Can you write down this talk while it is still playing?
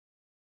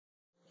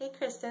Hey,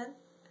 Kristen.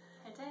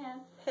 Hey, Diane.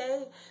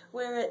 Hey,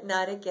 we're at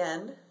Not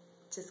Again.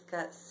 Just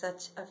got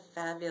such a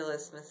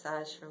fabulous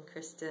massage from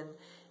Kristen.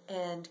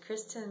 And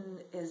Kristen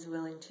is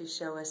willing to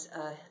show us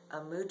a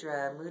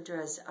mudra.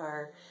 Mudras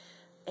are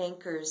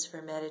anchors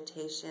for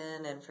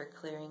meditation and for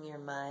clearing your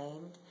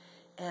mind.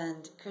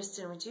 And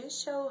Kristen, would you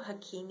show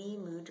Hakini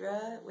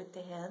Mudra with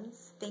the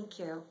hands? Thank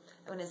you.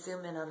 I want to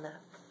zoom in on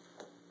that.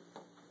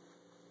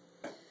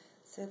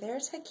 So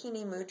there's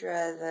Hakini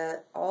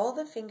Mudra. All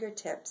the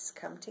fingertips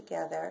come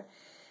together,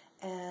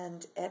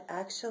 and it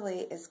actually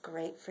is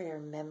great for your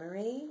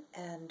memory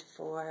and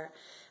for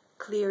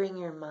clearing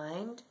your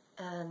mind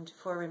and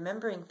for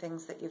remembering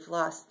things that you've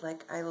lost.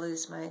 Like I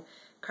lose my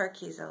car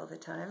keys all the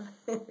time.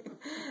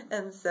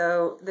 And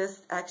so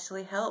this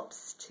actually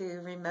helps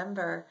to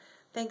remember.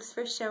 Thanks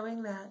for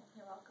showing that.